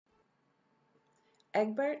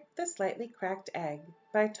Eggbert the Slightly Cracked Egg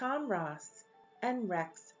by Tom Ross and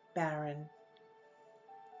Rex Barron.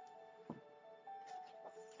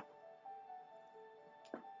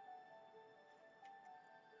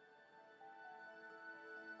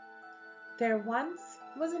 There once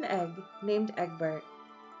was an egg named Eggbert.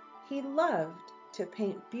 He loved to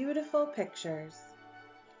paint beautiful pictures.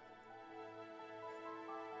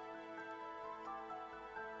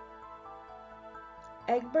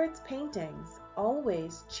 Eggbert's paintings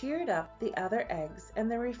always cheered up the other eggs in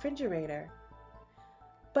the refrigerator.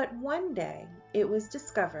 But one day it was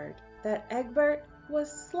discovered that Eggbert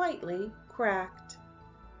was slightly cracked.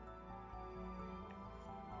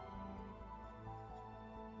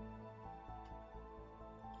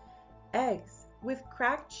 Eggs with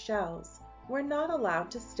cracked shells were not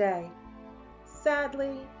allowed to stay.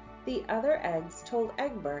 Sadly, the other eggs told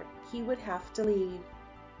Eggbert he would have to leave.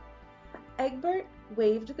 Eggbert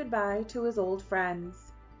waved goodbye to his old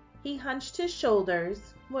friends. He hunched his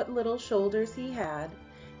shoulders, what little shoulders he had,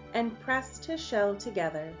 and pressed his shell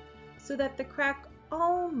together so that the crack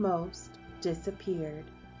almost disappeared.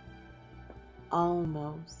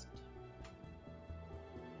 Almost.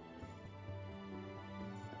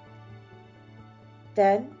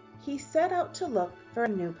 Then he set out to look for a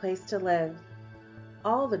new place to live.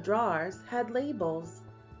 All the drawers had labels,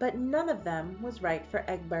 but none of them was right for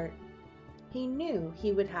Eggbert. He knew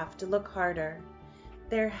he would have to look harder.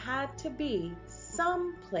 There had to be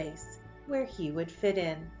some place where he would fit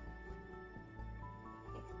in.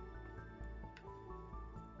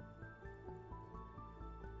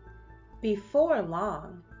 Before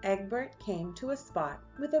long, Eggbert came to a spot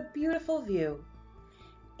with a beautiful view.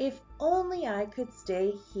 If only I could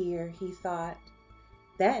stay here, he thought.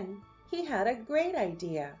 Then he had a great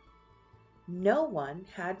idea. No one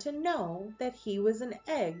had to know that he was an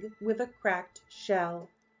egg with a cracked shell.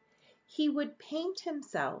 He would paint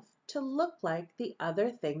himself to look like the other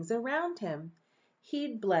things around him.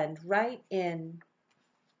 He'd blend right in.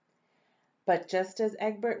 But just as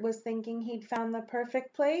Eggbert was thinking he'd found the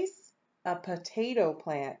perfect place, a potato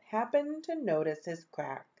plant happened to notice his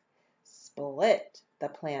crack. "Split," the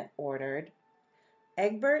plant ordered.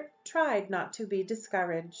 Eggbert tried not to be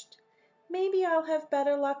discouraged. "Maybe I'll have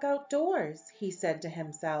better luck outdoors," he said to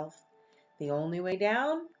himself. The only way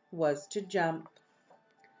down was to jump.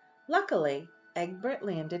 Luckily, Eggbert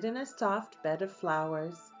landed in a soft bed of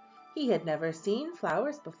flowers. He had never seen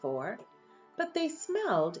flowers before, but they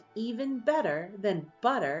smelled even better than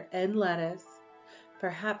butter and lettuce.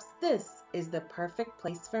 "Perhaps this is the perfect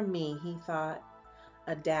place for me," he thought.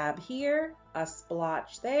 A dab here, a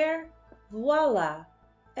splotch there, voila!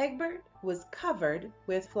 Eggbert was covered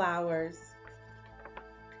with flowers.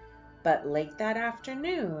 But late that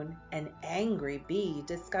afternoon, an angry bee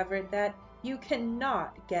discovered that you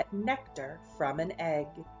cannot get nectar from an egg.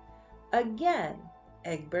 Again,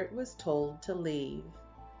 Eggbert was told to leave.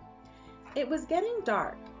 It was getting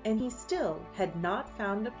dark, and he still had not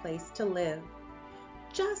found a place to live.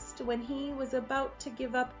 Just when he was about to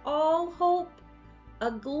give up all hope, a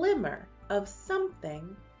glimmer of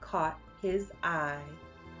something caught his eye.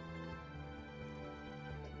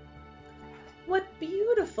 "What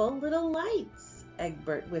beautiful little lights!"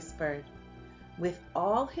 Eggbert whispered. With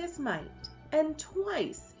all his might and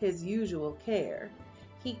twice his usual care,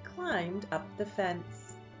 he climbed up the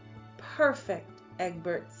fence. "Perfect,"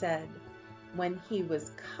 Eggbert said, when he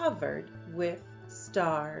was covered with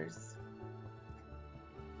stars.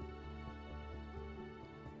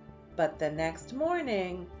 But the next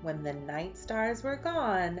morning, when the night stars were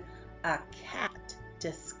gone, a cat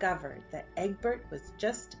discovered that Eggbert was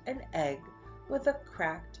just an egg with a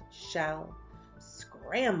cracked shell.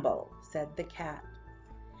 "Scramble," said the cat.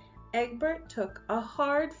 Eggbert took a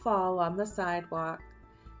hard fall on the sidewalk.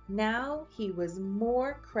 Now he was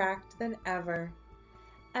more cracked than ever.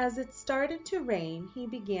 As it started to rain, he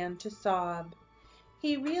began to sob.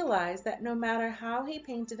 He realized that no matter how he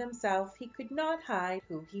painted himself, he could not hide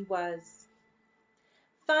who he was.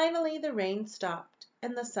 Finally, the rain stopped,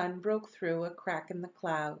 and the sun broke through a crack in the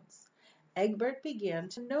clouds. Eggbert began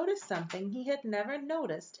to notice something he had never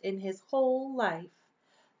noticed in his whole life.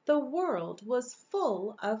 The world was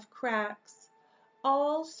full of cracks,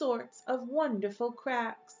 all sorts of wonderful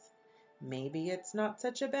cracks. "Maybe it's not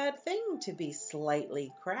such a bad thing to be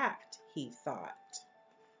slightly cracked," he thought.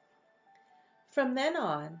 From then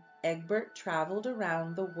on, Eggbert traveled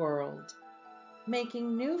around the world,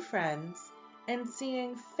 making new friends and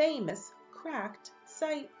seeing famous cracked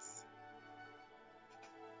sights.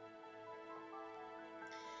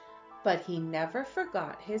 But he never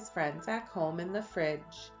forgot his friends at home in the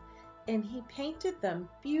fridge, and he painted them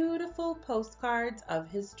beautiful postcards of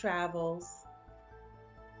his travels.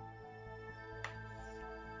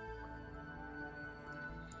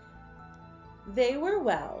 They were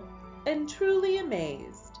well and truly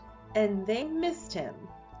amazed, and they missed him,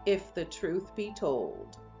 if the truth be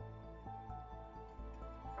told.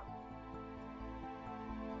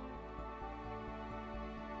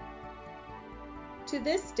 To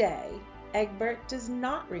this day, Eggbert does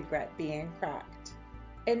not regret being cracked.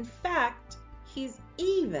 In fact, he's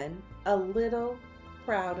even a little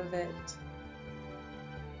proud of it.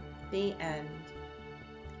 The end.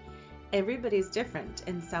 Everybody's different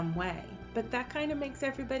in some way, but that kind of makes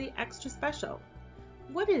everybody extra special.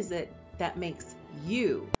 What is it that makes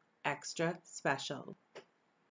you extra special?